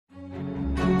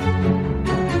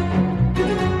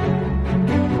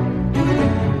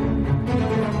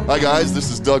Hi, guys. This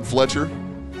is Doug Fletcher.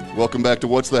 Welcome back to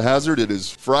What's the Hazard? It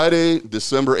is Friday,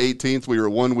 December 18th. We are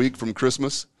 1 week from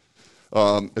Christmas.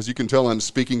 As you can tell, I'm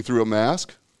speaking through a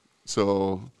mask,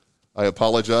 so I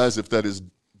apologize if that is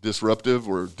disruptive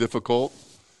or difficult.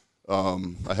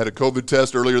 I had a COVID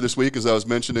test earlier this week, as I was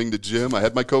mentioning to Jim. I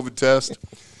had my COVID test,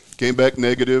 came back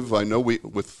negative. I know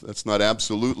that's not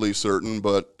absolutely certain,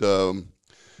 but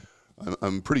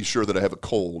I'm pretty sure that I have a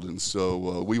cold, and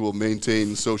so we will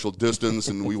maintain social distance,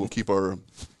 and we will keep our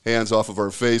hands off of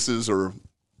our faces or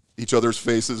each other's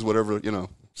faces, whatever,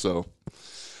 So,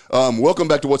 welcome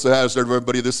back to What's the Hazard,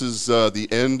 everybody. This is the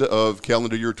end of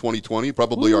calendar year 2020,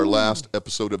 probably our last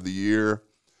episode of the year.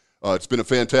 It's been a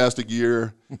fantastic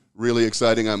year, really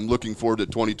exciting. I'm looking forward to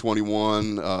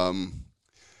 2021.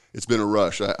 It's been a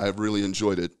rush. I've really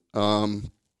enjoyed it.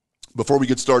 Before we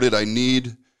get started, I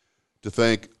need to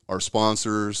thank our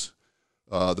sponsors,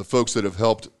 the folks that have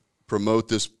helped promote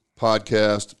this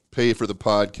podcast, pay for the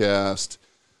podcast,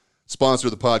 sponsor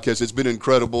the podcast. It's been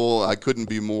incredible. I couldn't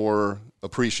be more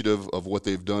appreciative of what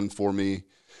they've done for me.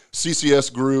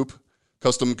 CCS Group,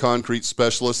 custom concrete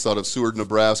specialists out of Seward,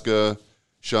 Nebraska,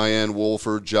 Cheyenne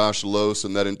Wolford, Josh Lose,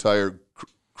 and that entire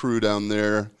crew down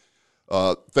there.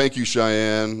 Thank you,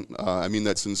 Cheyenne. I mean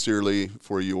that sincerely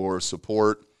for your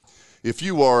support. If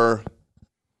you are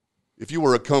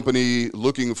a company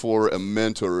looking for a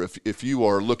mentor, if you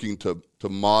are looking to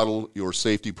model your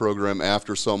safety program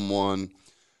after someone,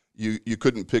 you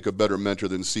couldn't pick a better mentor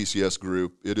than CCS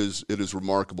Group. It is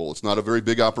remarkable. It's not a very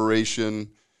big operation,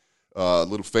 a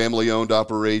little family-owned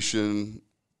operation,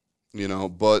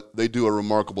 but they do a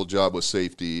remarkable job with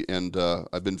safety, and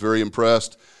I've been very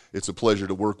impressed. It's a pleasure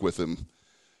to work with them.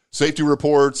 Safety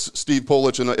Reports, Steve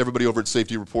Polich and everybody over at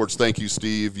Safety Reports, thank you,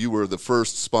 Steve. You were the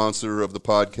first sponsor of the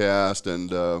podcast,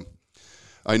 and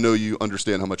I know you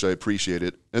understand how much I appreciate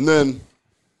it. And then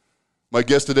my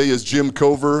guest today is Jim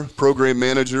Cover, Program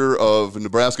Manager of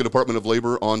Nebraska Department of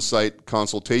Labor On-Site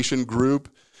Consultation Group.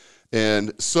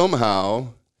 And somehow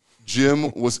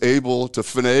Jim was able to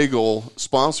finagle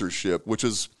sponsorship, which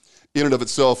is in and of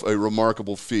itself a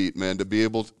remarkable feat, man, to be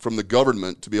able, from the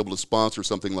government, to be able to sponsor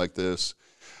something like this.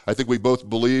 I think we both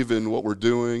believe in what we're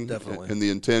doing. Definitely. And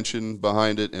the intention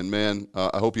behind it. And, man,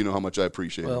 I hope you know how much I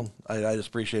appreciate it. Well, I just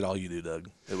appreciate all you do, Doug.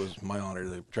 It was my honor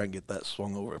to try and get that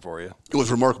swung over for you. It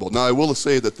was remarkable. Now, I will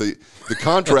say that the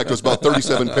contract was about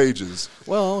 37 pages.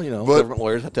 Well, government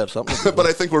lawyers have to have something to do. But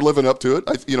I think we're living up to it.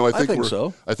 I think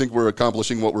so. I think we're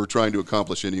accomplishing what we're trying to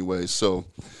accomplish anyway. So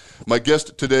my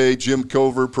guest today, Jim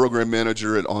Cover, Program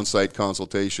Manager at On-Site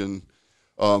Consultation.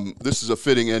 This is a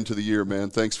fitting end to the year,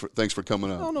 man. Thanks for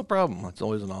coming out. Oh, no problem. It's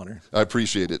always an honor. I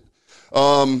appreciate it.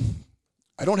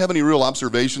 I don't have any real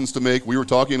observations to make. We were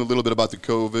talking a little bit about the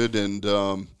COVID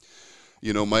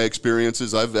and, my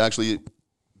experiences. I've actually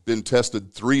been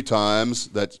tested 3 times.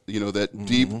 That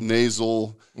deep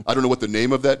nasal. I don't know what the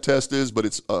name of that test is, but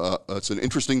it's an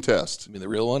interesting test. You mean the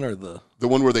real one or the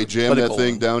one where they jam that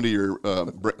thing one? down to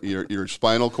your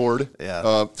spinal cord,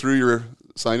 yeah, through your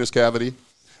sinus cavity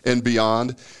and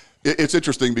beyond. It's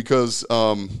interesting because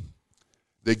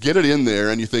they get it in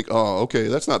there and you think, oh, okay,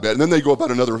 that's not bad. And then they go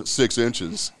about another 6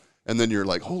 inches. And then you're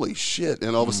like, holy shit.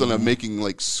 And all of a sudden I'm making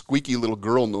like squeaky little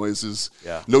girl noises.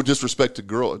 Yeah. No disrespect to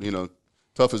girl,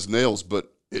 tough as nails,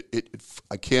 but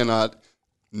I cannot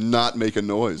not make a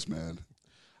noise, man.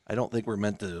 I don't think we're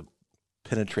meant to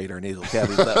penetrate our nasal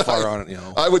cavities that far on it,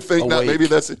 I would think awake. not. Maybe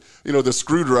that's, the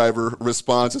screwdriver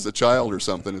response as a child or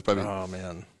something. It's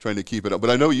probably trying to keep it up. But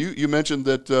I know you mentioned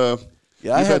that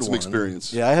I had some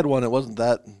experience. Yeah, I had one. It wasn't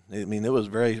that, it was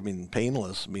very,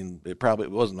 painless.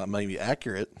 It wasn't maybe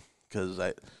accurate because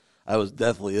I was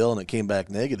deathly ill and it came back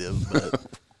negative. But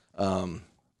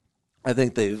I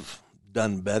think they've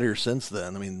done better since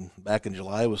then. Back in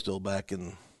July was still back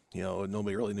in,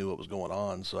 nobody really knew what was going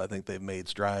on. So I think they've made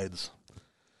strides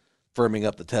firming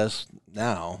up the test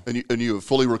now. And you have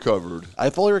fully recovered. I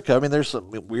fully recovered. There's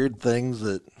some weird things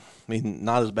that,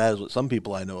 not as bad as what some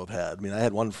people I know have had. I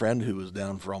had one friend who was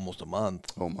down for almost a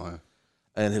month. Oh, my.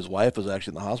 And his wife was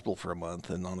actually in the hospital for a month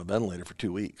and on a ventilator for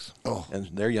 2 weeks. Oh. And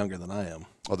they're younger than I am.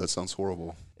 Oh, that sounds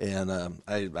horrible. And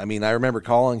I remember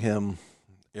calling him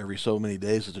every so many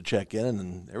days just to check in,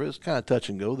 and there was kind of touch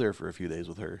and go there for a few days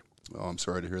with her. Oh, I'm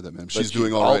sorry to hear that, man. But She's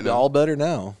doing all right now. All better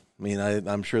now.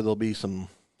 I'm sure there'll be some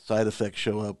side effects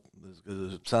show up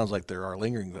because it sounds like there are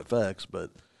lingering effects, but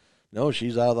no,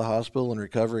 she's out of the hospital and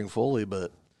recovering fully.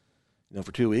 But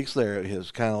for 2 weeks there, it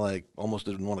was kind of like almost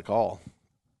didn't want to call.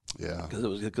 Yeah, because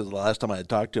the last time I had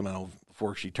talked to him,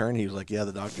 before she turned, he was like, "Yeah,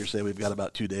 the doctor said we've got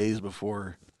about 2 days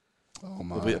before Oh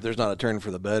my! If there's not a turn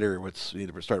for the better, we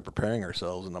need to start preparing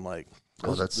ourselves. And I'm like,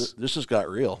 this just got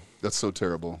real. That's so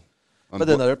terrible. But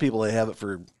then other people, they have it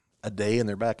for a day and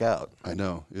they're back out. I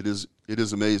know it is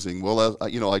amazing. Well,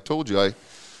 I told you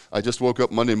I just woke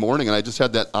up Monday morning and I just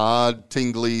had that odd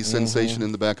tingly sensation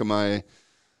in the back of my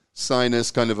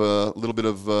sinus, kind of a little bit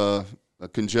of a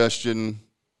congestion.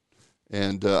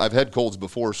 And I've had colds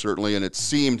before, certainly, and it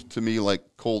seemed to me like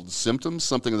cold symptoms,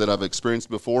 something that I've experienced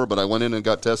before. But I went in and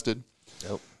got tested,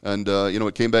 and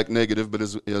it came back negative. But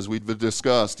as we've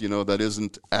discussed, that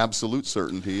isn't absolute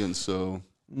certainty, and so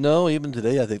no, even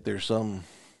today, I think there's some,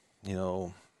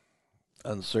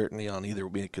 uncertainty on either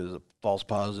because of false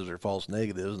positives or false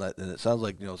negatives, and it sounds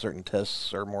like certain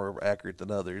tests are more accurate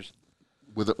than others,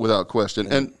 without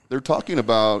question. And they're talking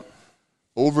about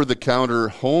over-the-counter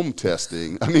home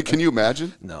testing. I mean, can you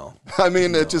imagine? No. I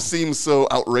mean, it just seems so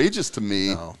outrageous to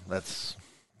me. No, that's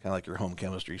kind of like your home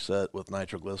chemistry set with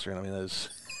nitroglycerin. I mean,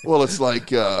 well, it's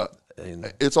like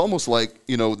it's almost like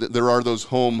there are those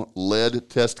home lead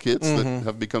test kits that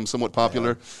have become somewhat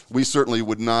popular. Yeah. We certainly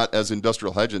would not, as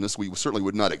industrial hygienists, we certainly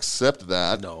would not accept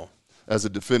that. No. As a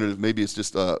definitive. Maybe it's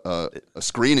just a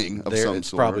screening of some sort.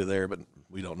 It's probably there, but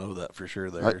we don't know that for sure.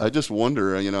 There, I just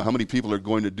wonder, how many people are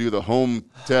going to do the home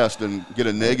test and get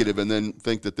a negative, and then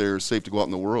think that they're safe to go out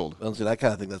in the world. Well, see, I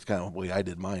kind of think that's kind of the way I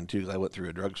did mine too, because I went through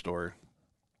a drugstore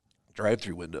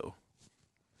drive-through window,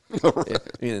 right.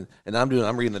 and I'm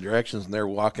reading the directions, and they're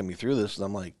walking me through this, and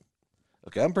I'm like,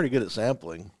 okay, I'm pretty good at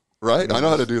sampling, right? I know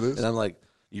how to do this, and I'm like,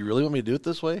 you really want me to do it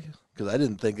this way? Because I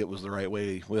didn't think it was the right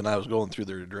way when I was going through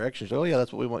their directions. Oh yeah,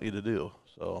 that's what we want you to do.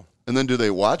 So. And then do they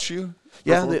watch you?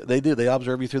 Yeah, they do. They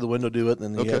observe you through the window, do it,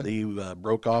 and then you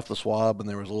broke off the swab, and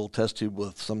there was a little test tube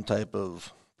with some type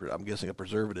of, I'm guessing, a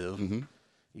preservative. Mm-hmm.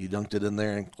 You dunked it in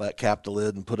there and capped the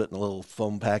lid and put it in a little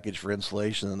foam package for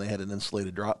insulation, and they had an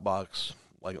insulated drop box,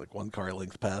 like 1 car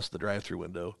length past the drive-through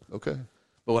window. Okay.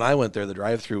 But when I went there, the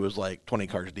drive-through was like 20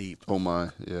 cars deep. Oh, my,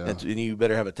 yeah. And you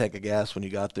better have a tank of gas when you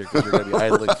got there because you're going to be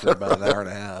idling for about an hour and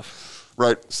a half.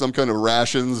 Right, some kind of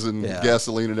rations and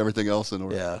gasoline and everything else in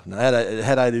order. Yeah, now,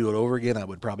 had I do it over again, I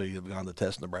would probably have gone to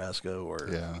Test Nebraska or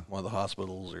one of the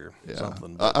hospitals or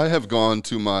something. But I have gone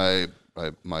to my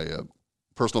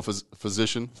personal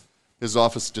physician. His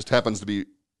office just happens to be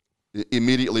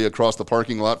immediately across the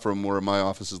parking lot from where my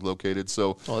office is located.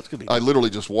 So that's good. I literally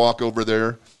just walk over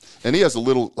there, and he has a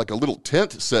little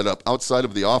tent set up outside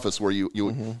of the office where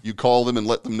you call them and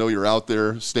let them know you're out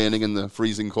there standing in the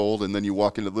freezing cold, and then you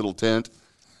walk into the little tent,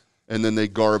 and then they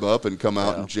garb up and come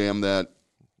out and jam that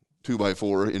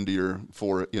 2x4 into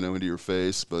your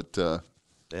face. But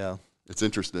it's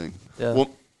interesting. Yeah.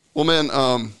 Well,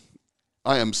 man.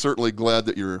 I am certainly glad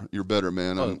that you're better,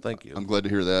 man. Oh, thank you. I'm glad to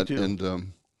hear that. Me too. And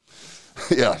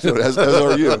as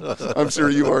are you. I'm sure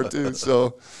you are too.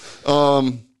 So,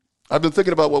 I've been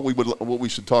thinking about what we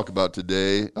should talk about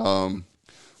today.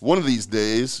 One of these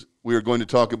days, we are going to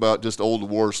talk about just old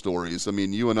war stories. I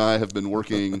mean, you and I have been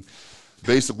working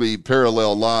basically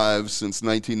parallel lives since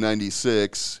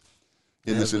 1996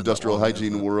 in this industrial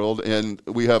hygiene world, and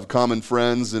we have common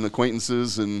friends and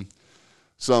acquaintances and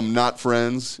some not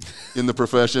friends in the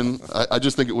profession. I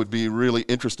just think it would be really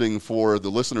interesting for the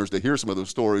listeners to hear some of those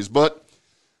stories. But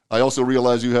I also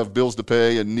realize you have bills to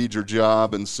pay and need your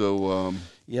job, and so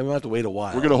we have to wait a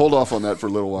while. We're going to hold off on that for a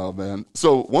little while, man.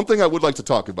 So one thing I would like to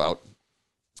talk about,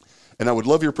 and I would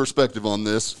love your perspective on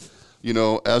this,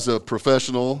 as a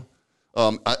professional.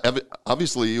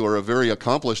 Obviously, you are a very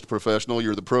accomplished professional.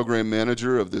 You're the program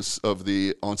manager of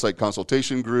the on-site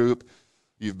consultation group.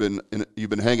 You've been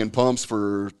hanging pumps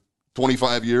for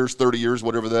 25 years, 30 years,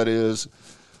 whatever that is.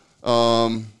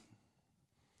 I'm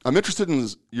interested in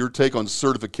your take on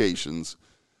certifications.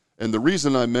 And the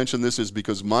reason I mention this is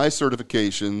because my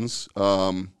certifications,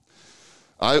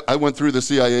 I went through the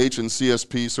CIH and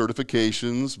CSP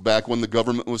certifications back when the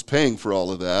government was paying for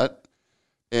all of that.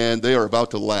 And they are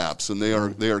about to lapse, and they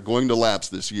are going to lapse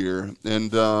this year.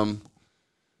 And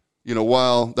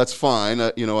while that's fine,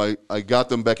 I got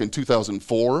them back in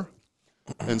 2004,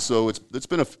 and so it's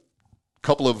been a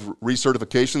couple of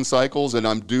recertification cycles, and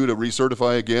I'm due to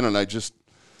recertify again, and I just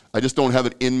don't have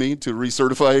it in me to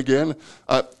recertify again.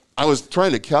 I was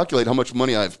trying to calculate how much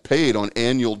money I've paid on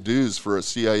annual dues for a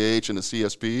CIH and a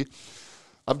CSP.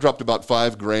 I've dropped about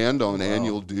 $5,000 on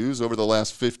annual dues over the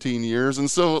last 15 years,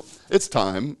 and so it's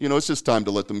time. It's just time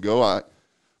to let them go.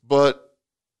 But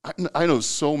I know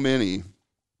so many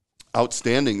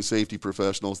outstanding safety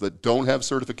professionals that don't have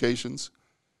certifications.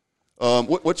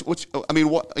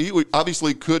 You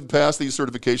obviously could pass these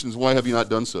certifications. Why have you not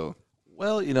done so?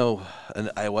 Well,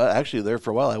 and actually there for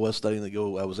a while I was studying to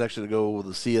go. I was actually to go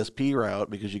the CSP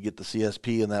route because you get the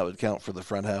CSP and that would count for the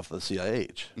front half of the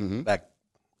CIH back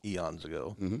eons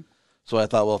ago. So I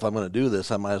thought, well, if I'm going to do this,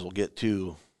 I might as well get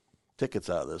 2 tickets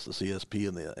out of this, the CSP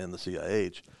and the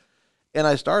CIH. And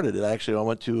I started it. Actually, I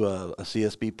went to a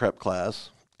CSP prep class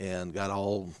and got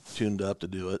all tuned up to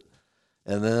do it.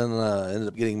 And then ended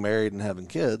up getting married and having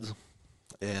kids.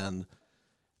 And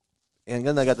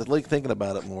then I got to thinking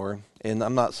about it more. And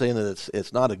I'm not saying that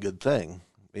it's not a good thing.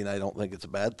 I mean, I don't think it's a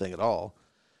bad thing at all.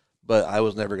 But I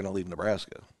was never going to leave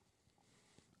Nebraska.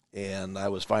 And I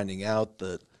was finding out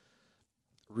that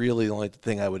really the only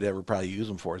thing I would ever probably use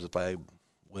them for is if I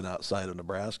went outside of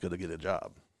Nebraska to get a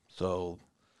job. So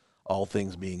all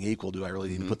things being equal, do I really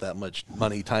need to put that much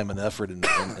money, time, and effort and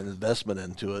investment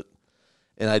into it?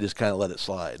 And I just kind of let it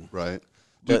slide. Right.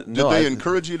 But did they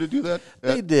encourage you to do that?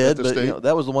 They did, the but state?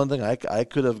 that was the one thing I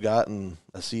could have gotten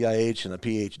a CIH and a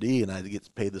PhD, and I'd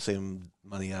get paid the same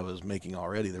money I was making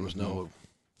already. There was no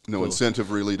incentive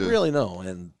really to no.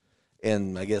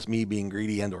 And I guess me being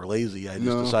greedy and or lazy, I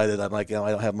just decided I'm like,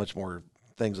 I don't have much more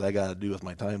things I got to do with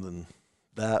my time than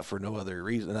that for no other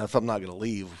reason. And if I'm not going to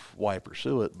leave, why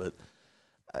pursue it? But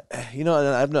and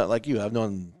I've not like you. I've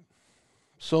known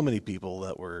so many people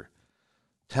that were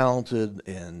talented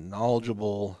and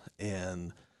knowledgeable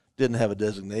and didn't have a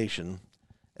designation.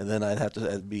 And then I'd have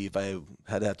to be, if I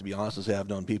had to have to be honest and say, I've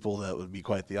known people that would be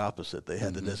quite the opposite. They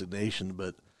had the designation,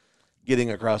 but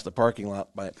getting across the parking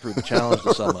lot might prove a challenge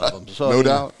to some of them. So no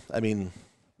doubt.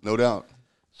 No doubt.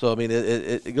 So I mean,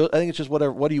 it goes. I think it's just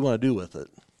whatever. What do you want to do with it?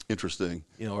 Interesting.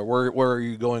 Or where are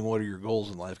you going? What are your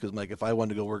goals in life? Because like, if I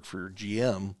wanted to go work for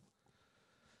GM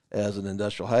as an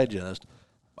industrial hygienist,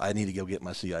 I need to go get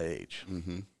my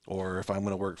CIH. Or if I'm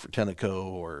going to work for Tenneco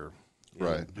or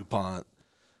DuPont,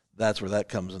 that's where that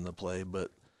comes into play.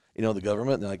 But the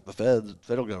government, like the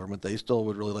federal government, they still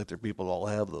would really like their people to all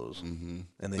have those, and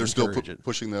they're still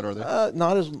pushing that, are they?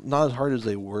 Not as hard as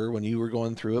they were when you were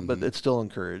going through it, but it's still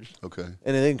encouraged. Okay,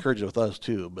 and they encourage it with us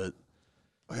too. But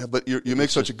but you make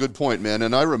such a good point, man.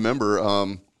 And I remember,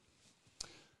 I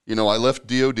left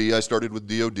DOD. I started with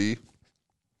DOD.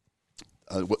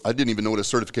 I didn't even know what a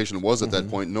certification was at that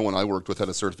point. No one I worked with had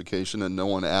a certification, and no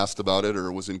one asked about it or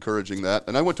was encouraging that.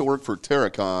 And I went to work for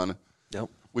Terracon. Yep.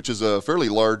 Which is a fairly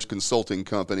large consulting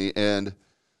company. And,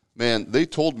 man, they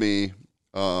told me,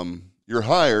 you're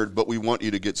hired, but we want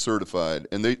you to get certified.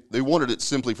 And they wanted it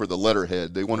simply for the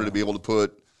letterhead. They wanted to be able to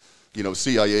put,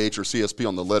 CIH or CSP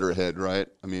on the letterhead, right?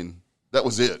 I mean, that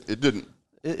was it. It didn't.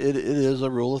 It is a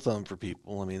rule of thumb for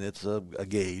people. I mean, it's a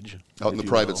gauge. Out in the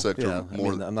private sector. Yeah,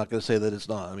 I'm not going to say that it's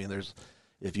not. I mean,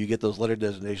 if you get those letter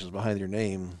designations behind your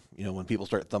name, when people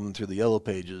start thumbing through the yellow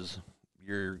pages,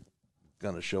 you're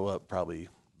going to show up probably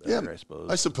better,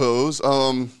 I suppose.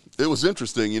 It was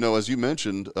interesting, as you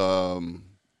mentioned,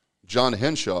 John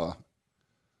Henshaw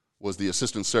was the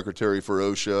assistant secretary for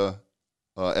OSHA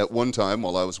at one time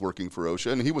while I was working for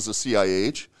OSHA, and he was a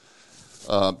CIH,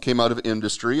 came out of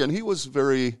industry, and he was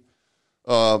very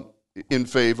in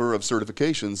favor of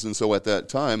certifications. And so at that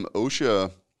time,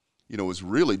 OSHA, was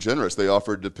really generous. They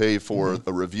offered to pay for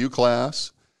a review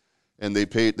class. And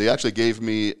they actually gave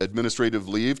me administrative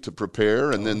leave to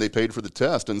prepare, and then they paid for the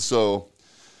test. And so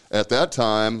at that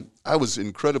time, I was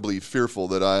incredibly fearful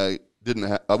that I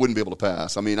wouldn't be able to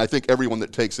pass. I mean, I think everyone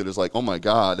that takes it is like, oh my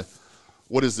God,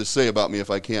 what does this say about me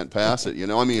if I can't pass it?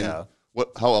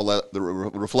 How I'll let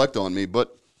reflect on me.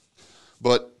 But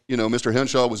Mr.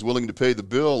 Henshaw was willing to pay the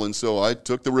bill, and so I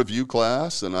took the review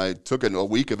class, and I took a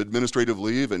week of administrative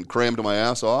leave and crammed my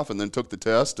ass off, and then took the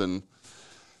test, and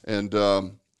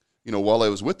while I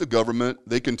was with the government,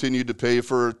 they continued to pay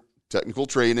for technical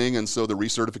training, and so the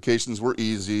recertifications were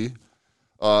easy.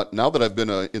 Now that I've been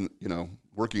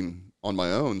working on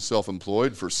my own,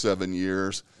 self-employed for 7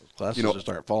 years, classes just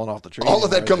start falling off the tree. All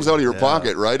of that comes out of your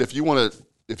pocket, right? If you want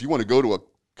to go to a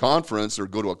conference or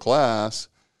go to a class,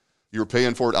 you're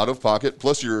paying for it out of pocket.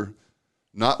 Plus, you're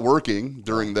not working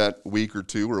during that week or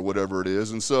two or whatever it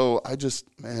is, and so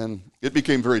it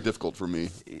became very difficult for me.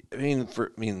 I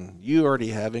mean, you already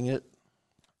having it,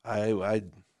 I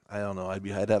don't know.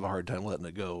 I'd have a hard time letting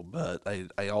it go. But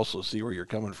I also see where you're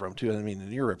coming from too. I mean,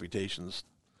 and your reputation's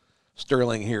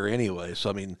sterling here anyway. So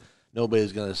I mean,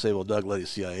 nobody's going to say, "Well, Doug let his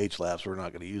CIH lapse. We're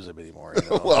not going to use him anymore."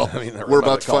 Well, we're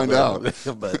about to find out.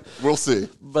 But we'll see.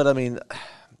 But I mean,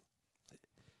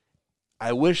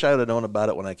 I wish I would have known about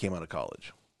it when I came out of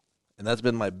college. And that's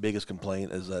been my biggest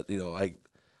complaint is that,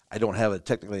 I don't have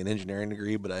technically an engineering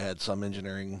degree, but I had some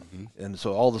engineering. And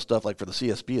so all the stuff, like for the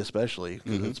CSP especially,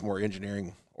 because it's more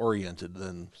engineering oriented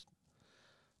than,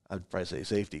 I'd probably say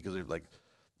safety, because they're like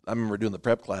I remember doing the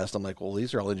prep class. I'm like, well,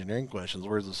 these are all engineering questions.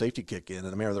 Where's the safety kick in? And I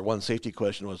remember the one safety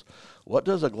question was, what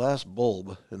does a glass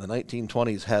bulb in the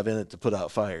 1920s have in it to put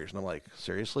out fires? And I'm like,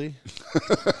 seriously?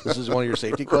 This is one of your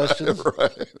safety questions?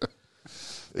 Right.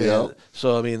 Yeah.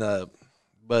 So, I mean,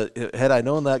 but had I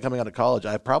known that coming out of college,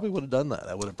 I probably would have done that.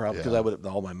 I would have probably, because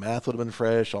all my math would have been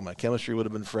fresh, all my chemistry would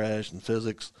have been fresh, and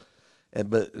physics.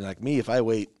 But like me, if I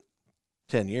wait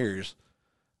 10 years,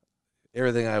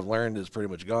 everything I've learned is pretty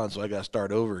much gone, so I got to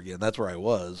start over again. That's where I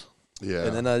was. Yeah.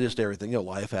 And then everything,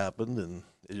 life happened, and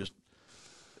it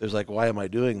was like, why am I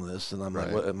doing this? And I'm like,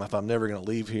 if I'm never going to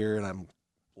leave here and I'm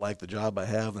like the job I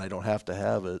have and I don't have to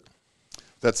have it,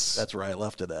 that's where I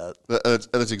left it at.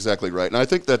 That's exactly right. And I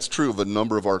think that's true of a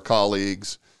number of our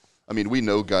colleagues. I mean, we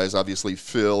know guys, obviously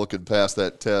Phil could pass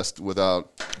that test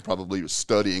without probably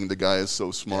studying. The guy is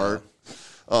so smart.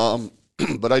 Yeah.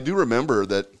 But I do remember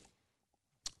that,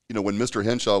 when Mr.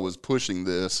 Henshaw was pushing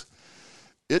this,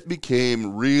 it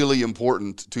became really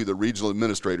important to the regional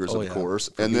administrators, of course,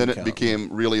 and then it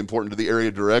became really important to the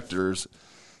area directors,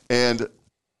 and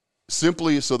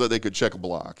simply so that they could check a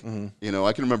block. Mm-hmm.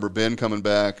 I can remember Ben coming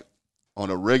back on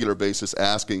a regular basis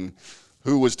asking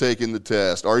who was taking the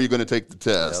test. Are you going to take the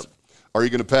test? Yep. Are you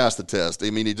going to pass the test? I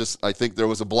mean, I think there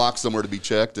was a block somewhere to be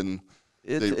checked, and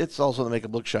it's also to make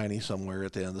them look shiny somewhere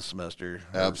at the end of the semester.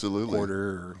 Absolutely.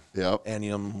 Order or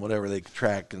annuum, whatever they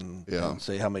track and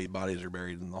say how many bodies are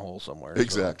buried in the hole somewhere.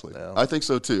 Exactly. So, I think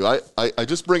so too. I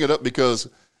just bring it up because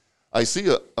I see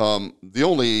the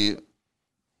only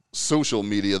social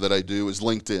media that I do is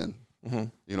LinkedIn.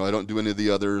 Mm-hmm. I don't do any of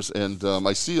the others. And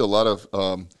I see a lot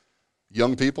of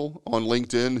young people on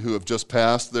LinkedIn who have just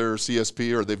passed their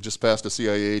CSP or they've just passed a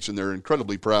CIH, and they're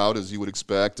incredibly proud, as you would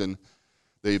expect. And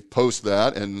they post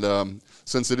that, and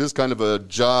since it is kind of a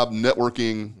job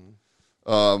networking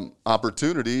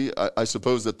opportunity, I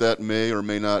suppose that may or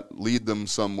may not lead them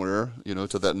somewhere,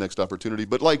 to that next opportunity.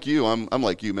 But like you, I'm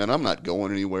like you, man. I'm not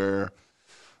going anywhere.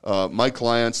 My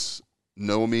clients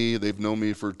know me; they've known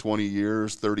me for 20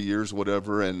 years, 30 years,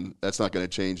 whatever, and that's not going to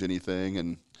change anything.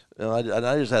 And I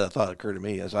just had a thought occur to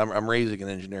me as I'm raising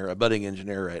a budding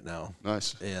engineer right now.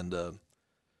 Nice, and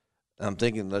I'm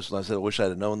thinking this. I said, I wish I'd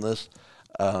have known this.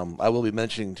 I will be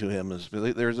mentioning to him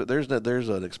there's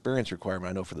an experience requirement.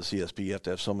 I know for the CSP you have to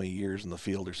have so many years in the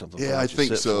field or something. Yeah, I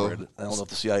think so. I don't know if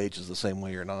the CIH is the same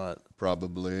way or not.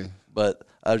 Probably. But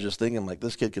I was just thinking, like,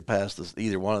 this kid could pass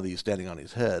either one of these standing on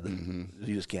his head. Mm-hmm.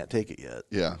 He just can't take it yet.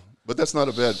 Yeah, but that's not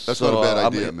a bad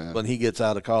idea, man. When he gets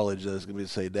out of college, it's going to be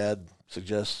say, Dad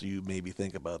suggests you maybe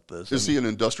think about this. Is he an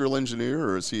industrial engineer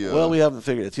or is he? Well, we haven't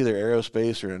figured. It's either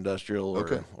aerospace or industrial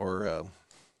or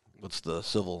what's the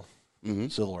civil. Mm-hmm.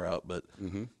 Civil route, but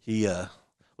he's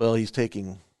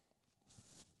taking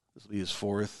this will be his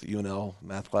fourth UNL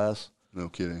math class. No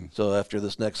kidding. So after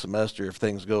this next semester, if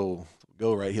things go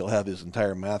right, he'll have his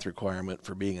entire math requirement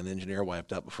for being an engineer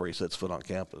wiped out before he sets foot on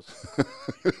campus.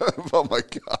 Oh my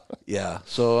God! Yeah.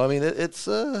 So I mean, it's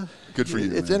good for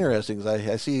you. It's interesting because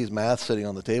I see his math sitting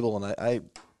on the table, and I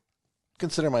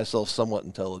consider myself somewhat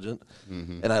intelligent,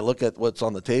 and I look at what's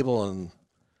on the table and.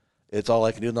 It's all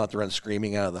I can do not to run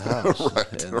screaming out of the house.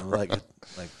 Right, and like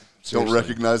don't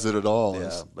recognize it at all.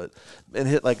 Yeah, but in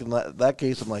that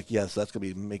case, I'm like, yes, that's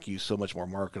gonna make you so much more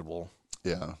marketable.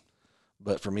 Yeah,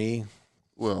 but for me,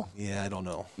 I don't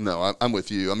know. No, I'm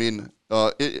with you. I mean,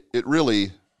 it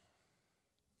really,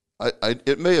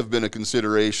 it may have been a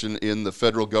consideration in the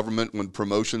federal government when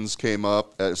promotions came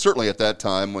up. Certainly at that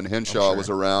time when Henshaw was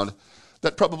around,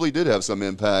 that probably did have some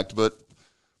impact, but.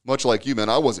 Much like you, man,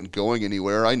 I wasn't going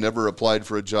anywhere. I never applied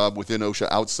for a job within OSHA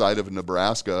outside of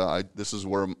Nebraska. This is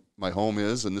where my home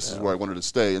is, and this is where I wanted to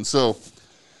stay. And so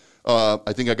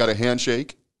I think I got a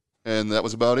handshake, and that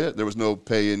was about it. There was no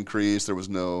pay increase. There was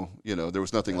no, there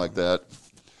was nothing like that.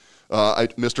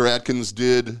 Mr. Atkins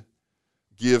did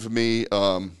give me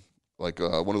one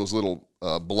of those little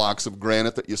blocks of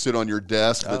granite that you sit on your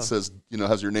desk that says,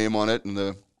 has your name on it,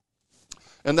 and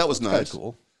that was nice.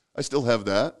 Cool. I still have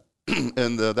that.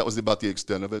 And that was about the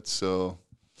extent of it. So,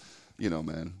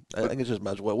 man. I think it's just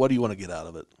much. What do you want to get out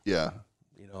of it? Yeah.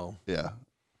 Yeah.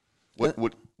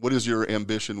 What is your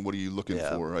ambition? What are you looking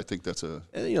for? I think that's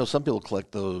And, some people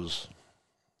collect those,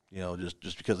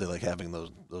 just because they like having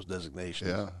those designations.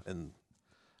 Yeah. And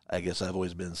I guess I've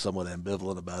always been somewhat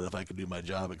ambivalent about if I could do my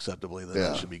job acceptably, then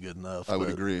that should be good enough. I would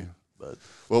agree. But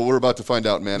well, we're about to find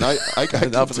out, man. I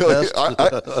can tell you,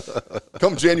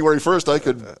 come January 1st, I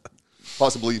could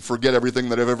possibly forget everything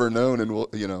that I've ever known,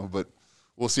 and but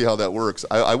we'll see how that works.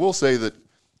 I will say that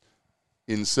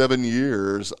in 7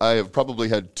 years, I have probably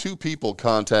had 2 people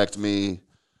contact me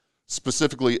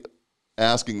specifically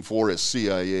asking for a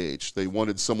CIH. They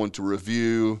wanted someone to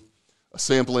review a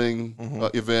sampling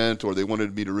event, or they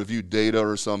wanted me to review data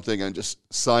or something and just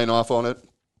sign off on it.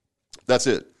 That's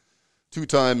it. 2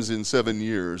 times in 7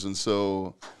 years. And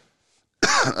so,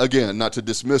 again, not to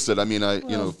dismiss it. I mean,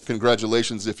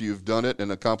 congratulations if you've done it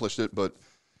and accomplished it. But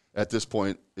at this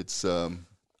point, it's...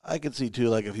 I could see, too,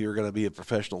 like if you were going to be a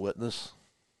professional witness,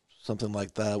 something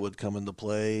like that would come into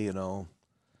play,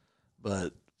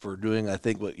 But for doing, I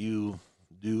think, what you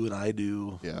do and I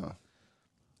do... Yeah.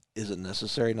 Is it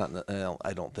necessary?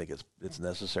 I don't think it's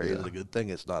necessary. Yeah. Is it a good thing?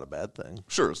 It's not a bad thing.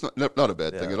 Sure, it's not a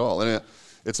bad thing at all. And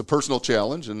it's a personal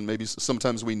challenge, and maybe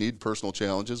sometimes we need personal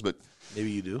challenges. But maybe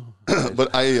you do. But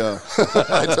I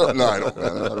don't know. I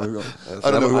don't know. I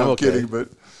don't know who I'm kidding, but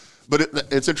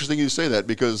it's interesting you say that,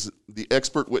 because the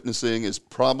expert witnessing is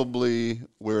probably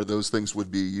where those things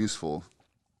would be useful.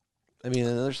 I mean,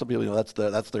 there's some people,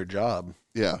 that's their job.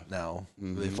 Yeah. Now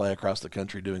they fly across the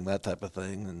country doing that type of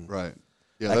thing, and right.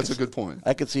 Yeah, that's a good point.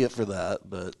 I could see it for that,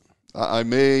 but I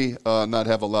may not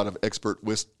have a lot of expert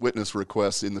witness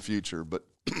requests in the future, but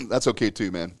that's okay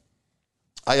too, man.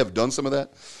 I have done some of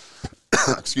that.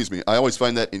 Excuse me. I always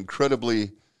find that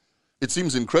it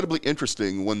seems incredibly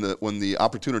interesting when the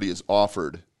opportunity is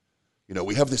offered.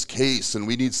 We have this case and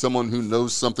we need someone who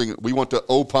knows something. We want to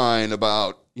opine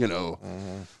about,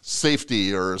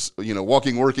 safety or,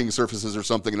 walking working surfaces or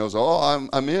something. And I was,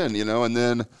 I'm in, and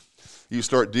then you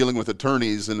start dealing with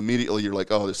attorneys, and immediately you're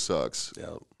like, oh, this sucks.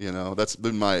 Yeah. That's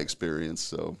been my experience.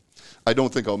 So I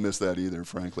don't think I'll miss that either,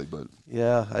 frankly. But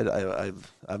yeah,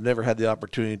 I've never had the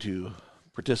opportunity to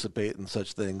participate in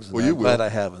such things. And well, you will. Glad I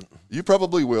haven't. You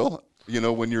probably will.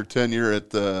 When you're tenure at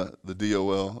the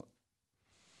DOL.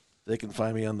 They can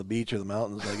find me on the beach or the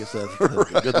mountains. I guess that's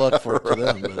good luck for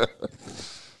them. But.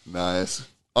 Nice.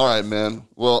 All right, man.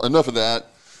 Well, enough of that.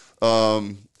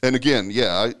 And again,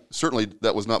 certainly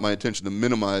that was not my intention to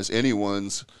minimize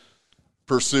anyone's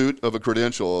pursuit of a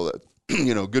credential.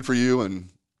 Good for you, and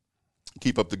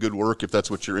keep up the good work if that's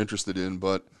what you're interested in.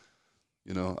 But,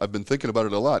 I've been thinking about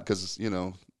it a lot because,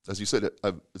 as you said,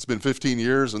 it's been 15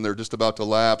 years and they're just about to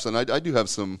lapse. And I do have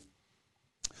some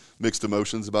mixed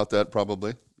emotions about that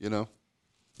probably, It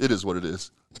is what it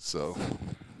is. So,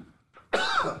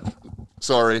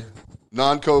 sorry.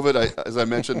 Non-COVID, as I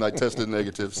mentioned, I tested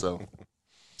negative, so...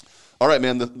 All right,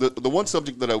 man, the one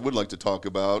subject that I would like to talk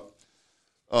about,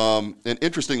 and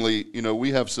interestingly, we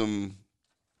have some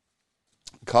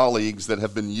colleagues that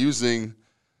have been using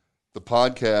the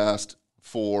podcast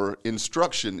for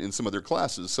instruction in some of their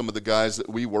classes. Some of the guys that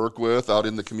we work with out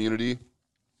in the community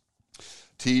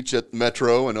teach at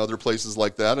Metro and other places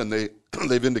like that, and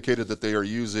they've indicated that they are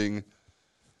using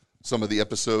some of the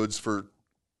episodes for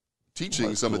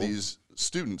teaching some of these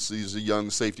students, these young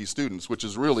safety students, which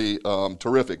is really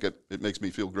terrific. It makes me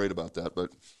feel great about that. But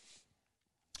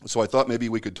so I thought maybe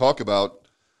we could talk about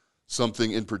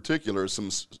something in particular, some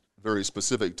very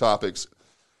specific topics.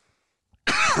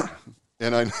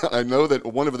 And I know that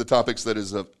one of the topics that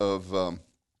is of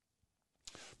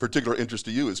particular interest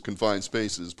to you is confined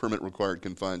spaces, permit required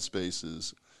confined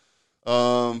spaces.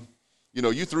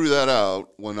 You threw that out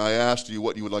when I asked you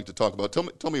what you would like to talk about.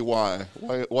 Tell me why.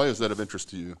 Why is that of interest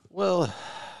to you? Well,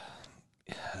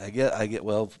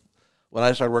 well, when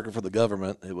I started working for the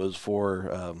government, it was for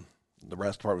the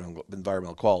Nebraska Department of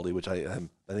Environmental Quality, which I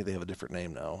think they have a different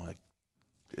name now.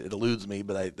 It eludes me,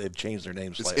 but they've changed their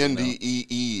name slightly. It's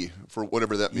NDEE for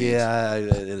whatever that means. Yeah,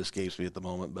 it escapes me at the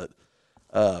moment. But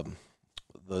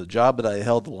the job that I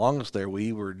held the longest there,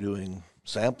 we were doing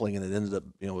sampling, and it ended up,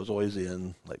 it was always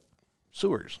in like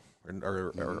sewers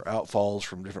or outfalls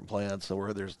from different plants, so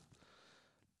where there's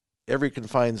every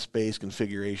confined space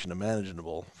configuration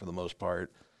imaginable for the most part.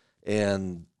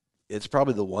 And it's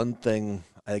probably the one thing,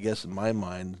 I guess, in my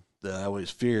mind that I always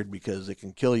feared, because it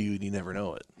can kill you and you never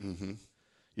know it. Mm-hmm.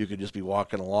 You could just be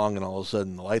walking along and all of a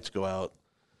sudden the lights go out.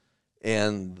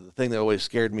 And the thing that always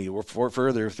scared me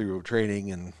further through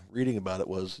training and reading about it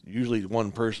was usually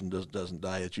one person doesn't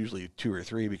die. It's usually 2 or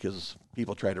 3, because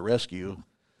people try to rescue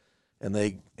and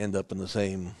they end up in the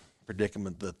same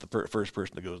predicament that the first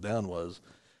person that goes down was.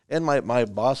 And my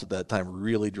boss at that time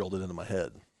really drilled it into my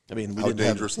head. I mean, how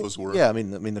dangerous those were. Yeah, I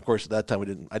mean, of course, at that time I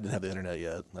didn't have the internet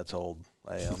yet. That's how old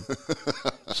I am.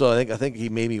 So I think he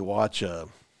made me watch a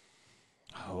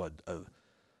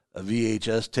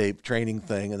VHS tape training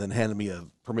thing, and then handed me a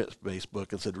permit space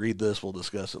book and said, "Read this. We'll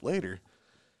discuss it later."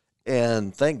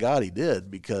 And thank God he did,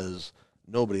 because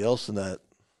nobody else in that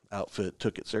outfit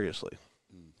took it seriously.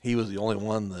 He was the only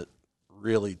one that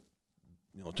really,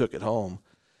 took it home.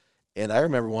 And I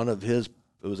remember it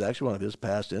was actually one of his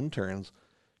past interns.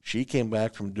 She came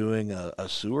back from doing a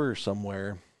sewer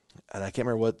somewhere and I can't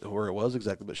remember where it was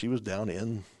exactly, but she was down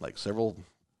in like several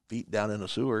feet down in a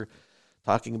sewer,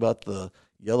 talking about the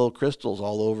yellow crystals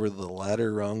all over the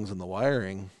ladder rungs and the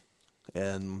wiring.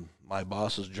 And my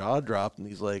boss's jaw dropped, and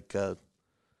he's like, probably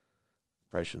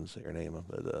shouldn't say her name,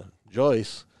 but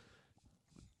Joyce,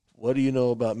 what do you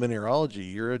know about mineralogy?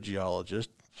 You're a geologist.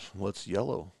 What's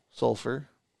yellow? Sulfur.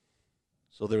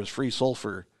 So there was free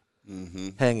sulfur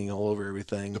hanging all over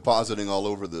everything. Depositing all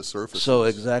over the surface. So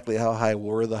exactly how high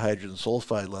were the hydrogen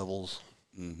sulfide levels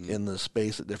in the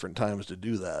space at different times to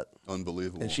do that?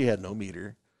 Unbelievable. And she had no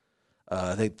meter.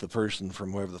 I think the person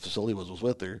from wherever the facility was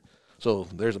with her. So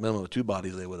there's a minimum of 2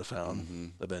 bodies they would have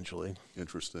found eventually.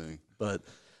 Interesting. But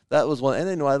that was one. And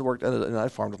then I'd worked, and I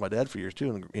farmed with my dad for years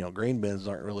too. And grain bins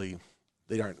aren't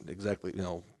exactly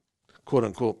quote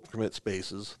unquote permit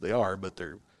spaces. They are, but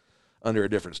they're under a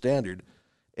different standard.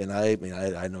 And I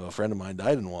know a friend of mine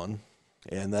died in one,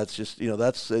 and that's just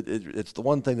that's it. It's the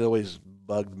one thing that always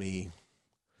bugged me.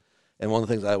 And one of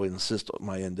the things I would insist on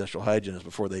my industrial hygienists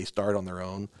before they start on their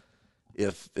own,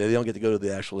 if they don't get to go to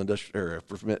the actual industrial or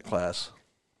permit class,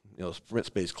 permit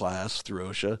space class through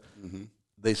OSHA,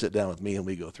 they sit down with me and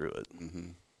we go through it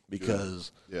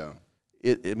because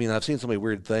I've seen so many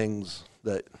weird things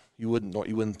that you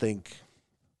wouldn't think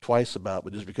twice about,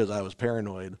 but just because I was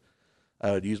paranoid, I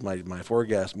would use my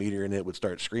 4-gas meter and it would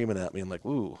start screaming at me and like,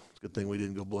 ooh, it's a good thing we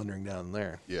didn't go blundering down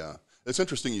there. Yeah, it's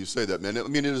interesting you say that, man. I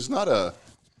mean, it's not a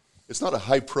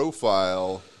high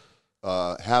profile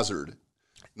hazard.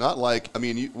 Not like,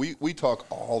 we talk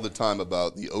all the time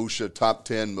about the OSHA top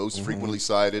 10 most frequently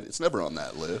cited. It's never on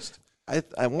that list.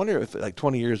 I wonder if, like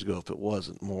 20 years ago, if it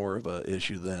wasn't more of an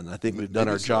issue then. I think we've done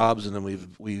our jobs, and then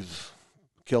we've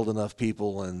killed enough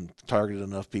people and targeted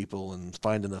enough people and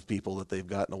fined enough people that they've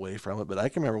gotten away from it. But I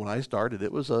can remember when I started,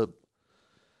 it was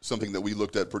something that we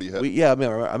looked at pretty heavy. I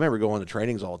remember going to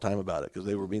trainings all the time about it because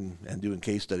they were doing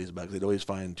case studies about it. 'Cause they'd always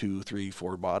find 2, 3,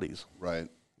 4 bodies. Right.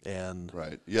 And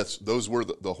Yes, those were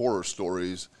the horror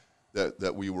stories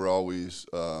that we were always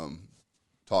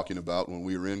talking about when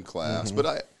we were in class.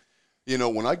 But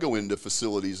when I go into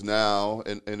facilities now,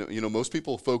 and most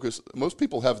people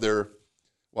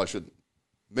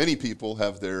many people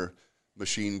have their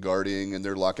machine guarding and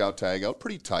their lockout tagout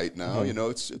pretty tight now.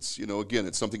 It's again,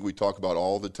 it's something we talk about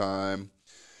all the time.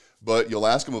 But you'll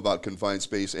ask them about confined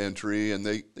space entry, and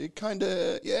they kind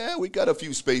of, we got a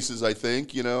few spaces, I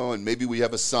think, and maybe we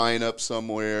have a sign up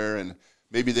somewhere, and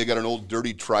maybe they got an old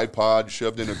dirty tripod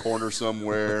shoved in a corner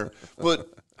somewhere.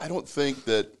 But I don't think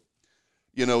that,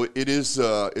 it is,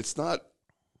 it's not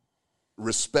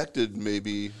respected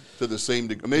maybe to the same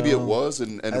degree. Maybe it was,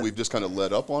 and we've just kind of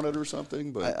let up on it or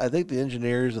something. But I think the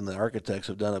engineers and the architects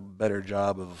have done a better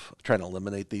job of trying to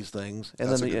eliminate these things. And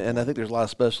I think there's a lot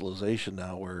of specialization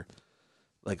now where,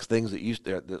 like, things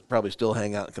that probably still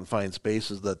hang out in confined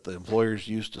spaces that the employers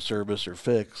used to service or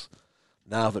fix.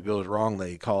 Now, if it goes wrong,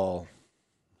 they call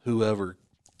whoever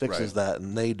fixes that,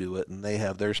 and they do it, and they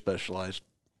have their specialized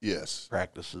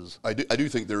practices. I do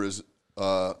think there is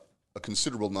a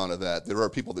considerable amount of that. There are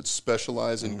people that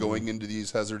specialize in going into these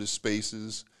hazardous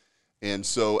spaces. And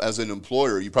so as an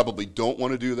employer, you probably don't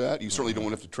want to do that. You certainly don't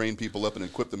want to have to train people up and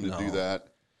equip them to do that.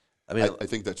 I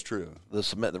think that's true.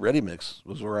 The ready mix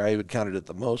was where I encountered it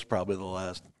the most, probably the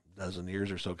last dozen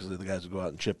years or so, because the guys would go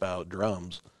out and chip out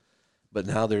drums. But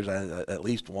now there's at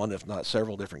least one, if not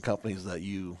several, different companies that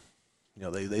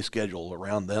they schedule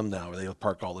around them now, where they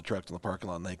park all the trucks in the parking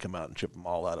lot and they come out and chip them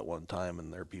all out at one time,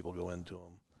 and their people go into them.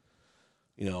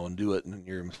 And do it, and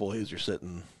your employees are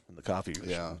sitting in the coffee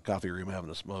room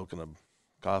having a smoke and a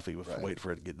coffee wait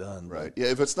for it to get done. Right. Yeah,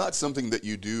 if it's not something that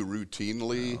you do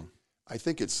routinely, I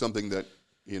think it's something that,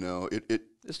 it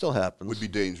still happens. Would be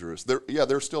dangerous.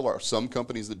 There still are some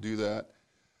companies that do that.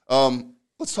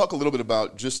 Let's talk a little bit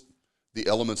about just the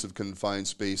elements of confined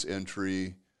space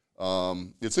entry.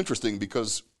 It's interesting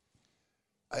because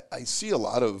I see a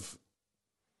lot of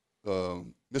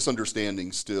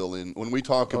misunderstanding still when we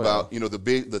talk about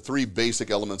the 3 basic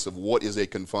elements of what is a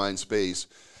confined space.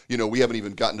 We haven't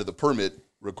even gotten to the permit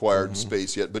required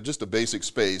space yet, but just a basic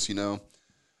space. It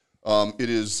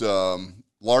is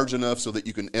large enough so that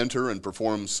you can enter and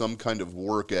perform some kind of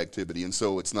work activity, and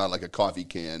so it's not like a coffee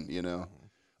can.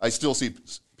 I still see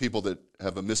people that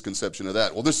have a misconception of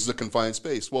that. Well, this is a confined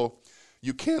space. Well,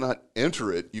 you cannot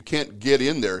enter it. You can't get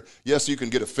in there. Yes, you can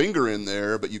get a finger in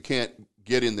there, but you can't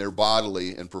get in there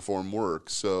bodily and perform work.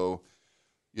 So,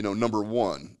 number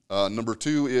one. Number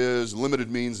 2 is limited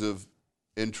means of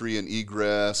entry and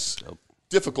egress. Yep.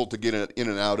 Difficult to get in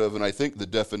and out of, and I think the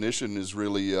definition is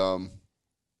really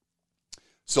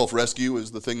self-rescue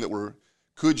is the thing that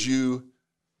could you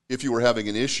if you were having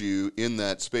an issue in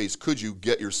that space, could you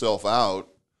get yourself out,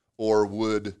 or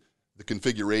would the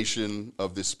configuration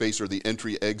of this space or the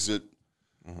entry-exit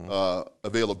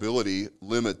availability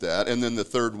limit that? And then the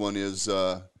third one is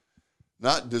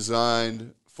not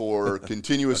designed for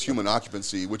continuous human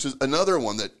occupancy, which is another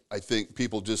one that I think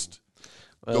people just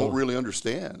don't really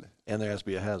understand. And there has to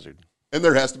be a hazard. And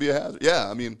there has to be a hazard. Yeah,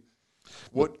 I mean,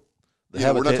 what?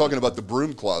 We're not talking about the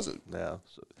broom closet. Yeah.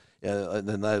 So, yeah, and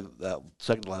then that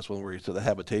second to last one where you said the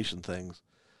habitation things,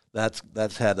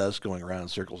 that's had us going around in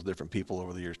circles with different people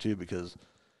over the years too, because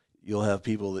you'll have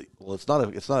people that, well, it's not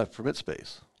a permit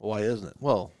space. Well, why isn't it?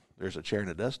 Well, there's a chair and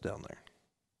a desk down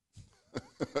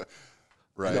there.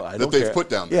 Right. I that don't they've care. put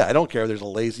down there. Yeah, I don't care if there's a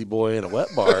lazy boy and a wet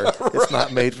bar. Right. It's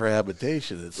not made for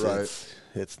habitation. It's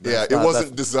it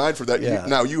wasn't designed for that. Yeah.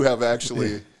 Now you have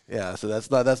actually. Yeah, so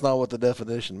that's not what the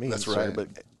definition means. That's right. Sorry, but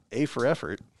A for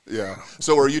effort. Yeah.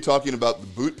 So are you talking about the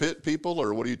boot pit people,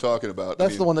 or what are you talking about?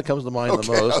 That's the one that comes to mind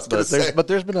the most. But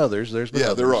there's been others. There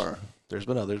are. There's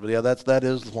been others, but yeah, that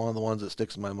is one of the ones that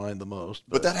sticks in my mind the most.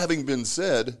 But that having been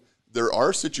said, there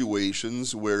are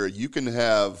situations where you can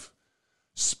have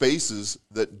spaces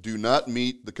that do not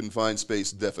meet the confined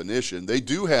space definition. They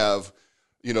do have,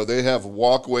 they have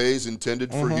walkways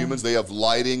intended for humans. They have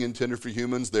lighting intended for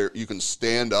humans. You can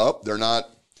stand up. You're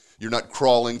not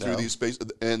crawling through these spaces,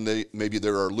 and maybe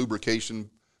there are lubrication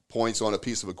points on a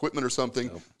piece of equipment or something.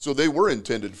 Nope. So they were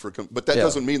intended for, but that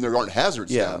doesn't mean there aren't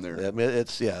hazards down there. I mean,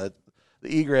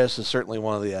 the egress is certainly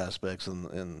one of the aspects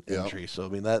in entry. So I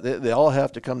mean that they all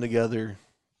have to come together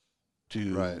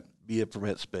to be a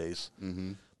permit space.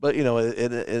 Mm-hmm. But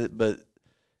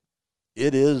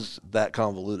it is that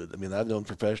convoluted. I mean, I've known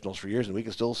professionals for years, and we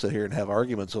can still sit here and have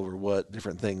arguments over what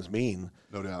different things mean.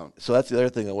 No doubt. So that's the other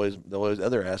thing. The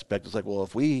other aspect is like, well,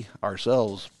 if we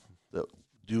ourselves that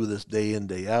do this day in,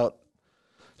 day out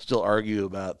still argue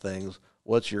about things,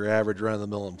 what's your average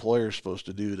run-of-the-mill employer supposed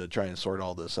to do to try and sort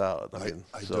all this out? I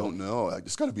don't know.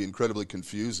 It's got to be incredibly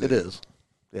confusing. It is.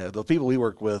 Yeah, the people we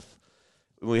work with,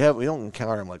 we don't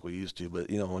encounter them like we used to.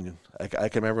 But I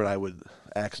can remember when I would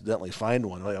accidentally find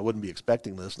one. I wouldn't be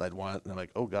expecting this, and and I'm like,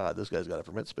 oh God, this guy's got a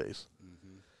permit space.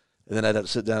 Mm-hmm. And then I'd have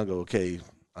to sit down and go, okay,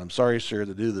 I'm sorry, sir,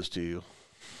 to do this to you,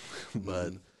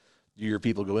 but do your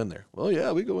people go in there? Well,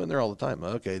 yeah, we go in there all the time.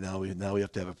 Okay, now we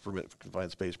have to have a permit for confined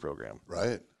space program.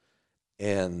 Right.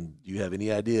 And do you have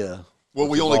any idea? Well,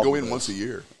 we only go in once a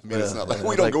year. I mean, it's not like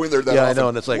we don't go in there that often. Yeah, I know,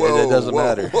 and it's like, it doesn't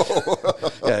matter.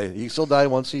 Yeah, you still die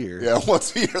once a year. Yeah,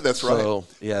 once a year, that's right. So,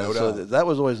 that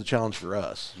was always a challenge for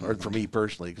us, or for me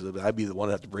personally, because I'd be the one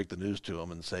to have to break the news to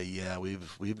them and say, yeah,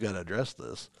 we've got to address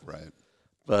this. Right.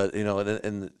 But,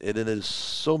 and it is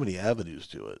so many avenues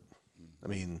to it. I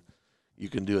mean, you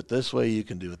can do it this way, you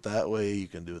can do it that way, you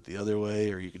can do it the other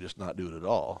way, or you can just not do it at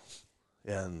all.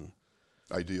 And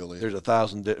ideally, there's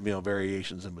 1,000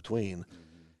 variations in between,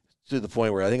 to the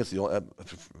point where I think it's the only.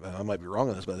 I might be wrong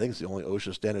on this, but I think it's the only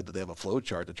OSHA standard that they have a flow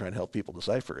chart to try and help people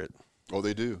decipher it. Oh,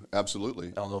 they do, absolutely.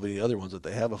 I don't know of any other ones that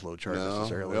they have a flow chart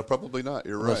necessarily. Yeah, probably not.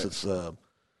 You're unless right.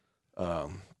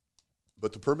 It's.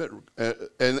 But the permit,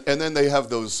 and then they have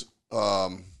those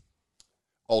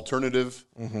alternative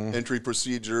entry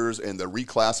procedures and the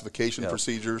reclassification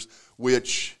procedures,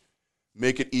 which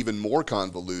make it even more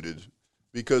convoluted.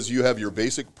 Because you have your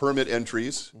basic permit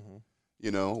entries,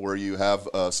 where you have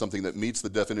something that meets the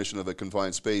definition of a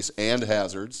confined space and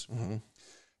hazards. Mm-hmm.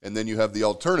 And then you have the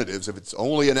alternatives. If it's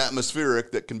only an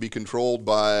atmospheric that can be controlled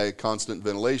by constant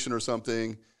ventilation or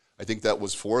something, I think that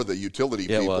was for the utility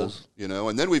people. It was.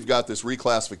 And then we've got this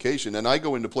reclassification. And I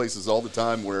go into places all the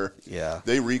time where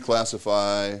they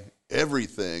reclassify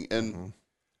everything. And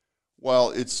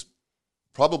while it's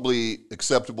probably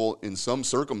acceptable in some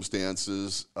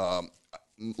circumstances,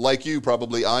 like you,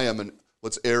 probably I am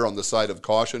let's err on the side of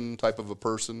caution type of a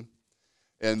person.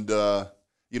 And,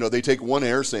 they take one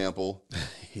air sample,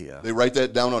 they write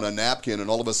that down on a napkin, and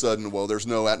all of a sudden, well, there's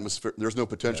no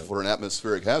potential for an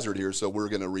atmospheric hazard here, so we're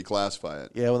going to reclassify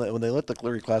it. Yeah, when they let the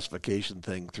reclassification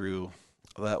thing through,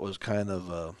 that was kind of,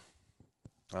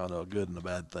 a good and a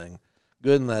bad thing.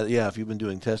 Good in that, if you've been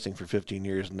doing testing for 15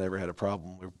 years and never had a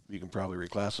problem, you can probably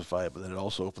reclassify it, but then it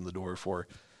also opened the door for,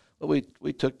 well,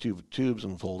 we took tubes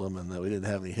and pulled them, and we didn't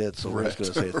have any hits, so we're just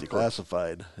going to say it's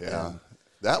declassified. Yeah,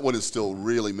 that one is still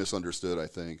really misunderstood, I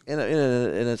think. And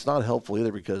it's not helpful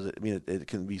either, because it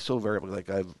can be so variable.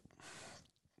 Like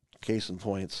case in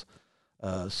points,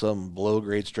 some below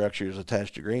grade structures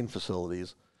attached to grain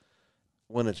facilities.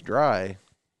 When it's dry,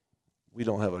 we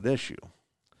don't have an issue.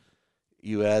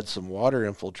 You add some water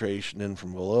infiltration in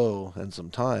from below and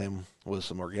some time with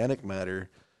some organic matter.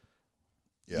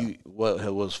 Yeah.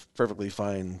 What was perfectly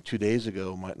fine 2 days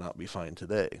ago might not be fine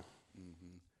today.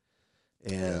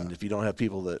 And if you don't have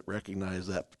people that recognize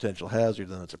that potential hazard,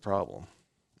 then it's a problem.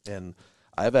 And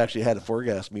I've actually had a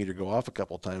four-gas meter go off a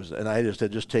couple of times, and I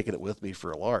had just taken it with me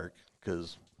for a lark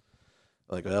because,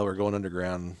 like, well, we're going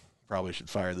underground. Probably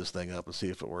should fire this thing up and see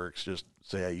if it works. Just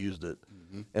say I used it.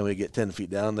 And we get 10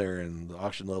 feet down there, and the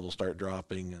oxygen levels start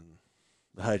dropping, and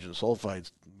the hydrogen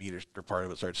sulfide meter or part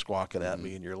of it starts squawking at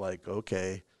me, and you're like,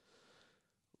 okay,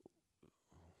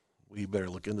 we better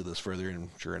look into this further. And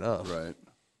sure enough, Right.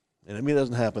 And I mean, it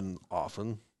doesn't happen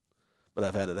often, but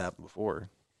I've had it happen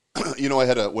before. You know,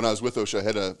 when I was with OSHA, I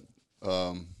had he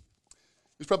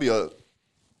was probably a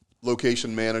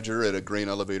location manager at a grain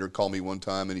elevator call me one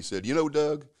time, and he said, you know,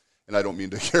 Doug, and I don't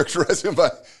mean to characterize him by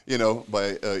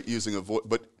using a voice,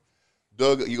 but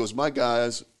Doug, he goes, my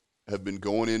guys have been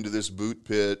going into this boot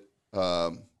pit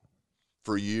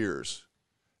for years.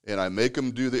 And I make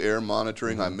them do the air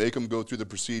monitoring. I make them go through the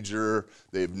procedure.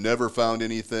 They've never found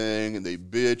anything, and they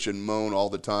bitch and moan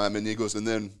all the time. And he goes, and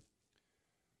then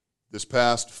this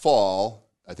past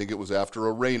fall, I think it was after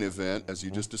a rain event, as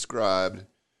you just described,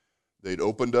 they'd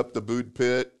opened up the boot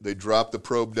pit. They dropped the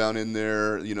probe down in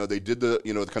there. You know, they did did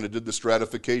the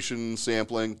stratification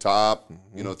sampling, top,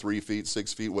 3 feet,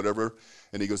 6 feet, whatever.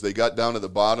 And he goes, they got down to the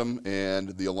bottom,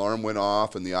 and the alarm went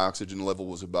off, and the oxygen level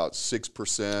was about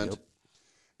 6%. Yep.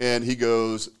 And he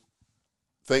goes,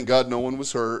 thank God no one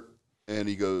was hurt. And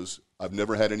he goes, I've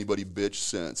never had anybody bitch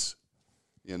since,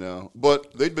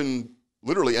 But they'd been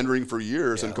literally entering for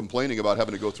years and complaining about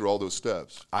having to go through all those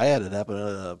steps. I had it happen at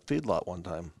a feedlot one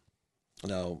time.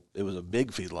 Now, it was a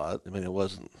big feedlot. I mean, it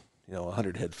wasn't, a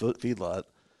 100-head feedlot.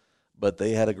 But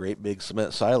they had a great big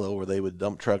cement silo where they would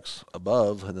dump trucks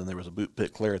above, and then there was a boot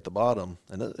pit clear at the bottom.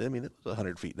 And, it was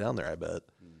 100 feet down there, I bet.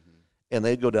 And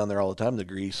they'd go down there all the time to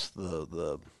grease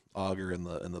the auger and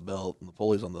the belt and the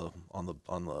pulleys on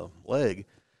the leg.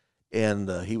 And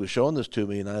he was showing this to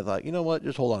me, and I thought, you know what?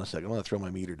 Just hold on a second. I'm going to throw my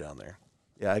meter down there.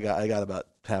 Yeah, I got about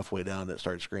halfway down, and it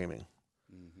started screaming.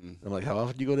 And I'm like, how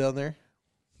often do you go down there?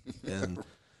 And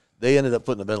they ended up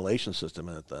putting a ventilation system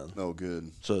in it then. Oh, good.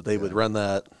 So they would run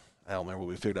that. I don't remember what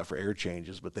we figured out for air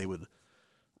changes, but they would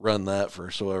run that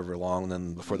for so ever long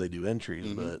then before they do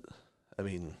entries. But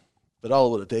but all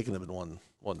it would have taken them in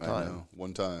one time. I know,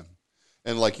 one time.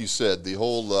 And like you said, the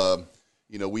whole,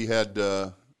 we had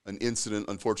an incident,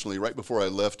 unfortunately, right before I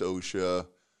left OSHA.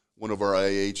 One of our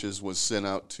IHs was sent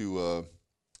out to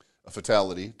a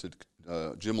fatality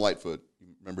to Jim Lightfoot.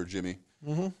 Remember Jimmy?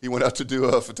 He went out to do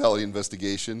a fatality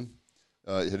investigation.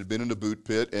 It had been in a boot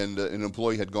pit, and an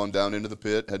employee had gone down into the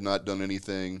pit, had not done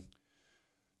anything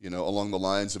along the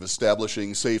lines of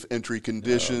establishing safe entry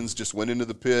conditions, just went into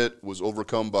the pit, was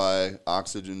overcome by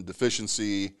oxygen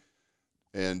deficiency,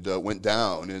 and went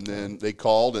down. And then they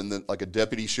called, and then like a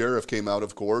deputy sheriff came out,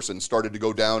 of course, and started to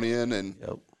go down in.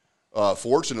 And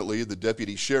fortunately, the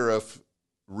deputy sheriff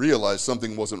realized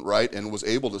something wasn't right and was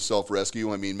able to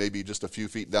self-rescue. I mean, maybe just a few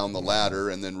feet down the ladder,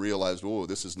 and then realized, oh,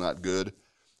 this is not good,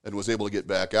 and was able to get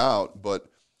back out. But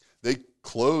they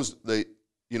closed, the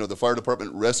fire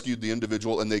department rescued the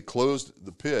individual, and they closed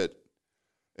the pit.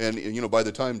 And, by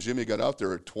the time Jimmy got out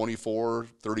there,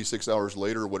 36 hours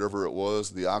later, whatever it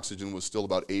was, the oxygen was still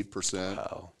about 8%.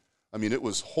 Wow. I mean, it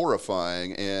was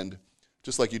horrifying. And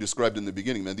just like you described in the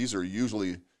beginning, man, these are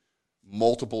usually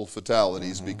multiple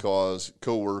fatalities because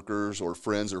coworkers or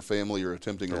friends or family are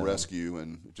attempting a rescue,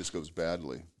 and it just goes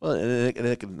badly. Well,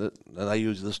 and I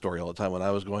use this story all the time. When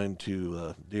I was going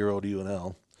to dear old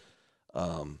UNL,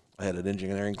 I had an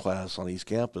engineering class on East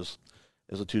Campus.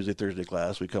 It was a Tuesday, Thursday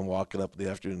class. We come walking up in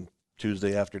the afternoon,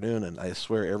 Tuesday afternoon, and I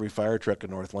swear every fire truck in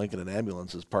North Lincoln and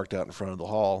ambulance is parked out in front of the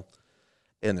hall,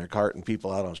 and they're carting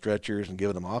people out on stretchers and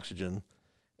giving them oxygen.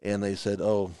 And they said,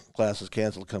 oh, class is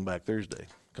canceled, come back Thursday.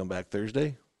 Come back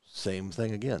Thursday, same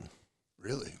thing again.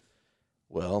 Really?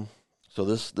 Well, so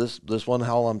this one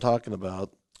hall I'm talking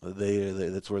about,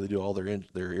 that's where they do all their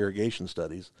irrigation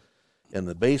studies. And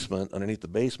the basement, underneath the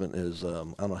basement, is I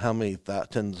don't know how many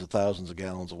tens of thousands of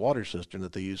gallons of water cistern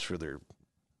that they use for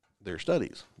their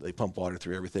studies. They pump water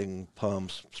through everything,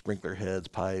 pumps, sprinkler heads,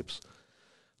 pipes.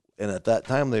 And at that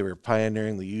time, they were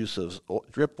pioneering the use of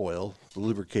drip oil to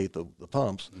lubricate the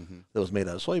pumps that was made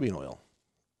out of soybean oil.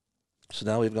 So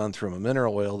now we've gone from a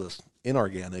mineral oil that's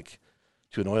inorganic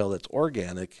to an oil that's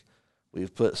organic.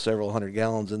 We've put several hundred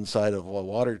gallons inside of a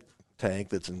water tank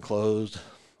that's enclosed,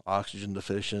 oxygen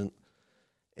deficient,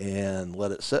 and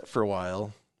let it set for a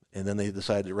while. And then they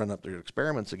decided to run up their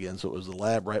experiments again. So it was the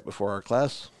lab right before our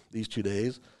class these 2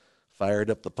 days, fired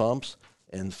up the pumps,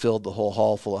 and filled the whole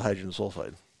hall full of hydrogen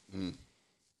sulfide.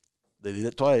 They did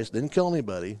it twice, didn't kill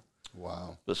anybody.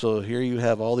 Wow. But so here you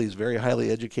have all these very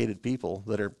highly educated people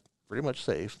that are pretty much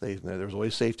safe. There was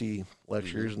always safety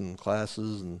lectures and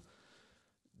classes, and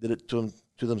did it to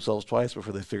themselves twice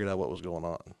before they figured out what was going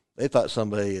on. They thought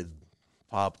somebody had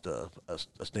popped a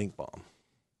stink bomb.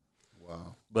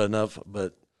 Wow. But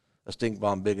a stink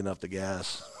bomb big enough to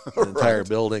gas an entire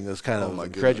building is kind of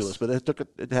incredulous. Goodness. But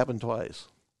it happened twice.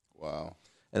 Wow.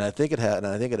 And I think it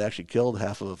actually killed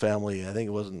half of a family. I think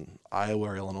it wasn't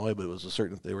Iowa or Illinois, but it was a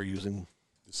certain they were using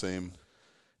The same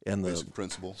and basic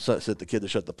principle. Set the kid to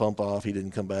shut the pump off. He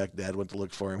didn't come back. Dad went to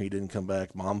look for him. He didn't come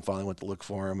back. Mom finally went to look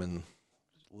for him, and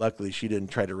luckily she didn't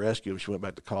try to rescue him. She went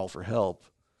back to call for help.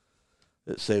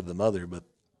 It saved the mother, but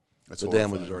the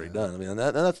damage was already done. I mean, and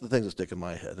that's the things that stick in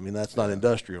my head. I mean, that's not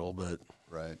industrial, but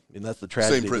right. I mean, that's the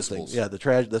tragedy. Same principles. Yeah,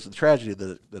 that's the tragedy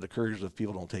that occurs if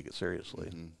people don't take it seriously.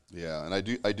 Mm-hmm. Yeah, and I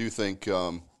do think,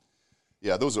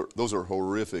 those are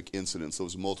horrific incidents.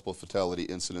 Those multiple fatality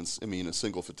incidents. I mean, a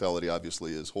single fatality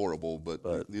obviously is horrible,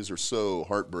 but these are so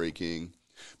heartbreaking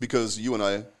because you and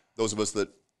I, those of us that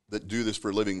do this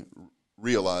for a living,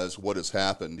 realize what has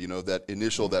happened. You know, that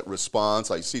initial that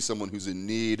response. I see someone who's in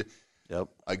need. Yep.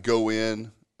 I go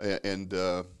in and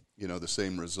the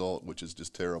same result, which is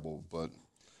just terrible. But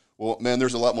well, man,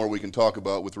 there's a lot more we can talk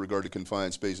about with regard to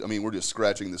confined space. I mean, we're just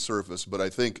scratching the surface, but I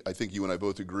think you and I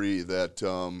both agree that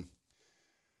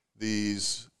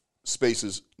these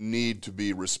spaces need to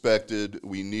be respected.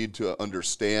 We need to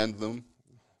understand them,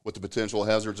 what the potential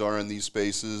hazards are in these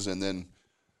spaces, and then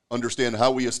understand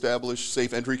how we establish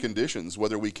safe entry conditions,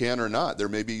 whether we can or not. There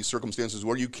may be circumstances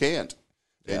where you can't,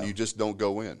 and you just don't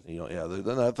go in.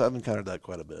 I've encountered that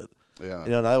quite a bit. Yeah.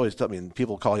 And I always tell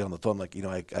people call you on the phone like,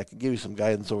 I can give you some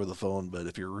guidance over the phone, but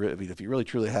if you really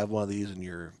truly have one of these and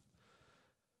you're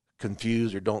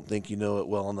confused or don't think you know it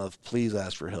well enough, please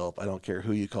ask for help. I don't care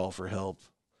who you call for help.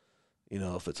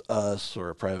 If it's us or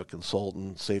a private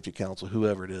consultant, safety council,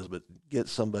 whoever it is, but get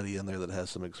somebody in there that has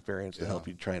some experience to help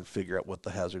you try and figure out what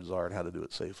the hazards are and how to do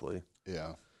it safely.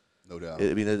 Yeah, no doubt.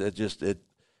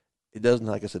 It doesn't,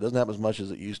 like I said, it doesn't happen as much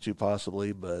as it used to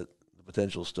possibly, but the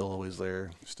potential is still always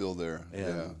there. Still there.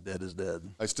 And dead is dead.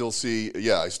 I still see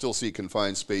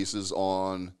confined spaces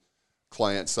on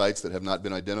client sites that have not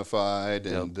been identified.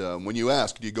 And when you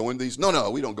ask, do you go in these? No,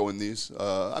 we don't go in these.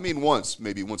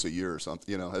 Maybe once a year or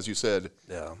something. As you said.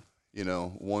 Yeah.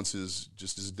 Once is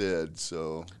just as dead.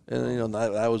 So. And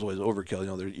I was always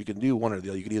overkill. You can do one or the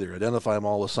other. You can either identify them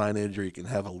all with signage, or you can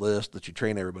have a list that you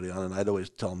train everybody on. And I'd always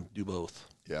tell them do both.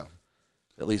 Yeah.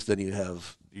 At least then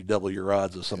you double your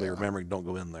odds of somebody remembering don't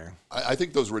go in there. I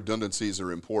think those redundancies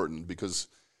are important because,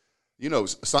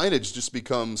 signage just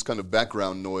becomes kind of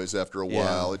background noise after a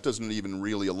while. It doesn't even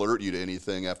really alert you to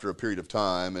anything after a period of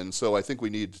time. And so I think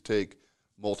we need to take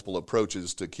multiple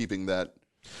approaches to keeping that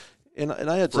And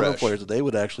I had some employers that they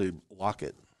would actually lock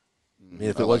it. I mean,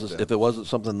 if it wasn't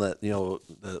something that,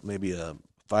 that maybe a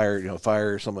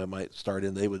fire somebody might start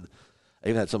in, they would. I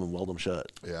even had someone weld them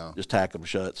shut. Yeah. Just tack them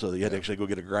shut. So you had to actually go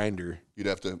get a grinder. You'd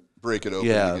have to break it open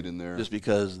to get in there. Just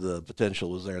because the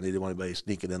potential was there. And they didn't want anybody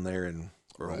sneaking in there and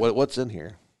what's in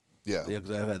here. Yeah.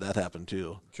 Because I've had that happen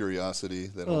too.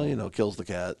 Curiosity. Kills the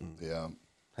cat. And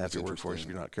half your workforce if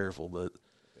you're not careful. But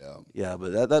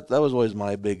but that was always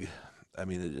my big. I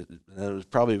mean, it was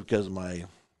probably because of my,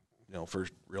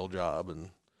 first real job and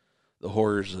the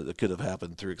horrors that could have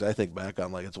happened through. Because I think back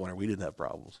on it's one where we didn't have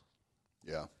problems.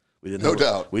 Yeah. No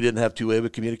doubt. We didn't have two-way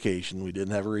communication. We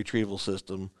didn't have a retrieval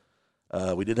system.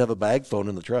 We did have a bag phone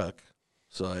in the truck.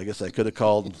 So I guess I could have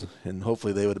called, and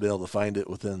hopefully they would have been able to find it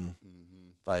within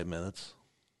 5 minutes.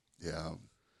 Yeah.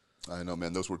 I know,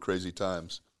 man. Those were crazy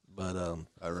times. But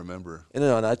I remember. And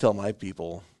I tell my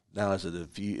people, now I said,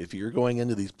 if you're going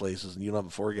into these places and you don't have a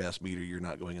four-gas meter, you're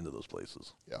not going into those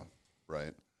places. Yeah,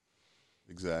 right.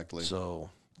 Exactly.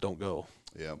 So don't go.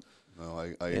 Yeah. No,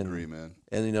 I agree, man.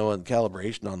 And, and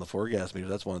calibration on the four-gas meter,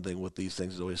 that's one thing with these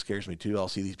things that always scares me, too. I'll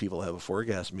see these people have a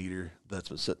four-gas meter that's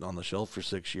been sitting on the shelf for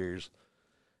 6 years.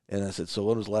 And I said, so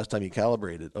when was the last time you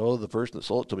calibrated? Oh, the person that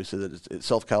sold it to me said that it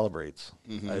self-calibrates.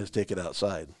 I just take it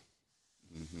outside.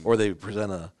 Or they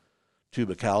present a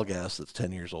tube of Cal gas that's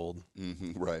 10 years old.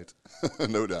 Right.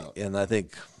 No doubt. And I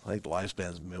think the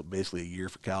lifespan is basically a year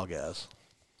for Cal gas.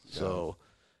 So...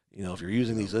 if you're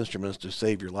using these instruments to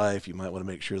save your life, you might want to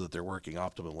make sure that they're working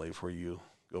optimally before you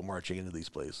go marching into these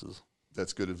places.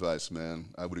 That's good advice, man.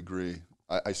 I would agree.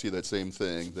 I see that same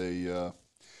thing.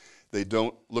 They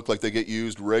don't look like they get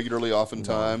used regularly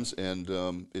oftentimes, and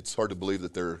it's hard to believe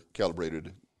that they're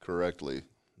calibrated correctly.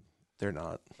 They're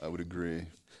not. I would agree.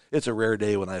 It's a rare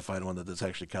day when I find one that's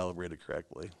actually calibrated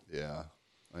correctly. Yeah,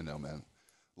 I know, man.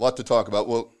 A lot to talk about.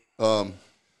 Well,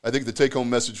 I think the take-home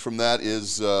message from that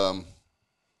is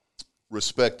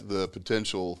respect the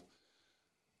potential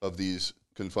of these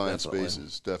confined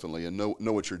spaces, definitely, and know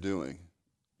what you're doing.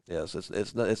 Yes,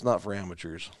 it's not for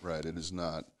amateurs. Right, it is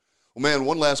not. Well, man,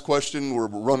 one last question. We're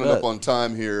running up on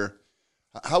time here.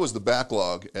 How is the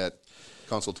backlog at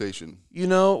consultation? You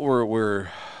know,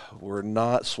 we're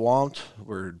not swamped.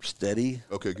 We're steady.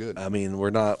 Okay, good. I mean, we're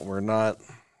not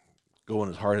going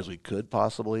as hard as we could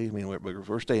possibly. I mean,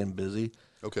 we're staying busy.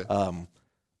 Okay.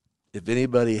 If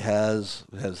anybody has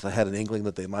had an inkling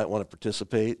that they might want to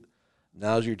participate,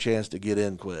 now's your chance to get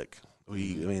in quick. I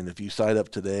mean, if you sign up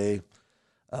today,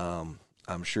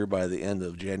 I'm sure by the end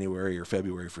of January or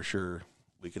February for sure,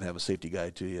 we can have a safety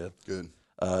guide to you. Good.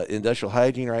 Industrial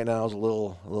hygiene right now is a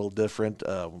little different.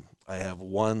 I have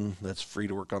one that's free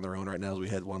to work on their own right now. As we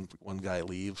had one guy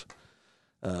leave,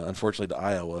 unfortunately to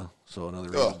Iowa. So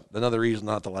another reason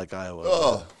not to like Iowa.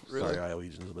 Oh, really? Sorry,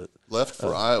 Iowegians, but left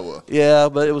for Iowa. Yeah,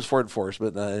 but it was for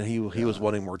enforcement, and he was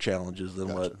wanting more challenges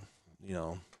than what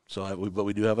So, but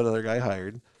we do have another guy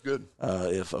hired. Good.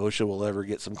 If OSHA will ever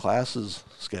get some classes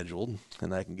scheduled,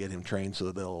 and I can get him trained so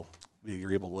that they'll be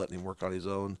able to let him work on his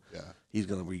own, he's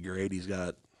going to be great. He's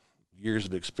got years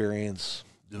of experience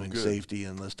doing safety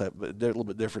and this type, but a little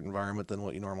bit different environment than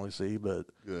what you normally see. But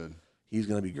he's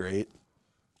going to be great.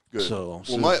 Good. So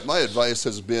my advice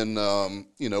has been,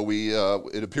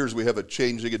 it appears we have a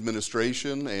changing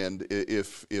administration, and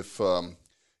if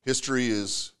history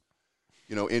is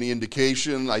any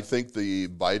indication, I think the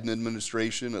Biden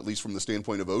administration, at least from the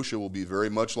standpoint of OSHA, will be very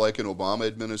much like an Obama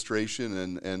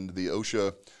administration, and the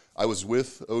OSHA. I was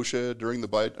with OSHA during the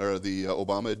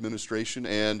Obama administration,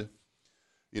 and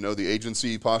the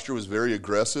agency posture was very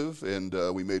aggressive, and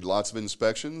we made lots of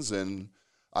inspections. And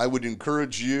I would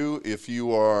encourage you, if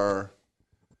you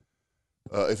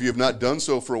have not done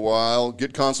so for a while,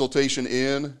 get consultation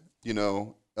in.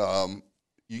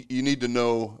 You need to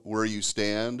know where you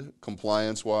stand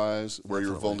compliance-wise, where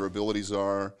your vulnerabilities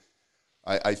are.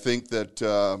 I think that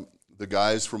the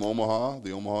guys from Omaha,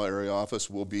 the Omaha area office,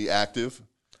 will be active.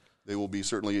 They will be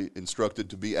certainly instructed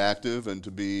to be active and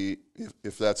to be,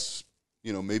 if that's,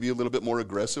 maybe a little bit more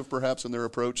aggressive perhaps in their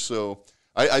approach. So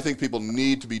I think people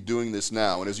need to be doing this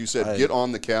now. And as you said, get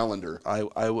on the calendar.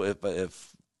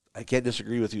 If I can't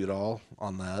disagree with you at all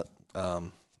on that.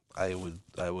 I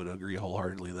would agree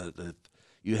wholeheartedly that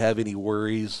you have any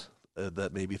worries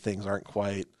that maybe things aren't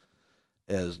quite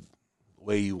as the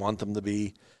way you want them to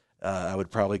be, I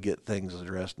would probably get things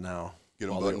addressed now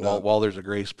while there's a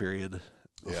grace period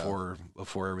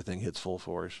before everything hits full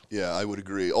force. Yeah, I would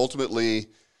agree. Ultimately,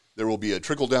 there will be a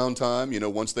trickle-down time.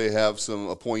 Once they have some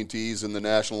appointees in the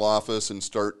national office and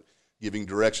start giving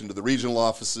direction to the regional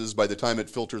offices, by the time it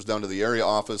filters down to the area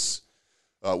office,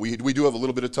 we do have a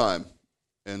little bit of time.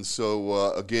 And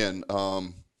so, again,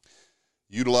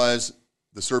 utilize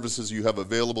the services you have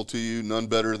available to you, none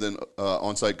better than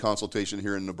on-site consultation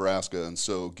here in Nebraska. And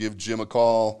so give Jim a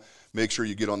call, make sure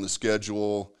you get on the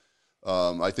schedule.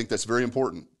 I think that's very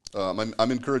important.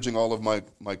 I'm encouraging all of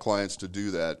my clients to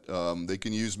do that. They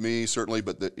can use me, certainly,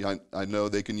 but I know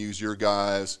they can use your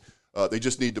guys. They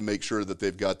just need to make sure that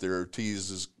they've got their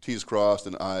T's crossed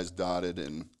and I's dotted,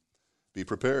 and be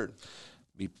prepared.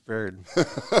 Be prepared.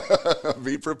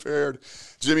 Be prepared.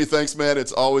 Jimmy, thanks, man.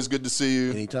 It's always good to see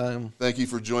you. Anytime. Thank you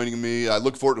for joining me. I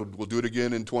look forward to, we'll do it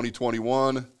again in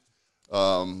 2021.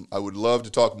 I would love to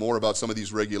talk more about some of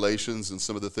these regulations and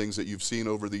some of the things that you've seen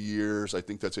over the years. I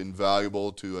think that's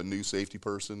invaluable to a new safety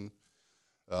person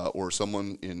or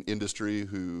someone in industry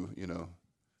who,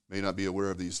 may not be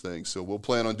aware of these things. So we'll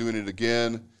plan on doing it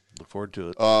again. Look forward to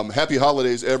it. Happy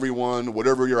holidays, everyone.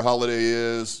 Whatever your holiday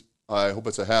is, I hope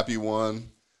it's a happy one.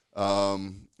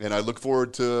 And I look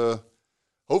forward to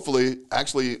hopefully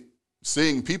actually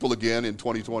seeing people again in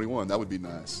 2021. That would be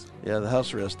nice. Yeah, the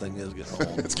house arrest thing is getting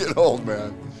old. It's getting old,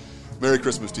 man. Merry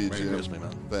Christmas to you, Jim. Merry Christmas,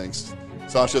 man. Thanks.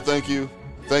 Sasha, thank you.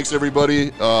 Thanks,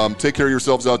 everybody. Take care of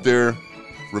yourselves out there.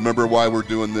 Remember why we're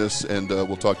doing this, and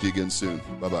we'll talk to you again soon.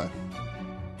 Bye-bye.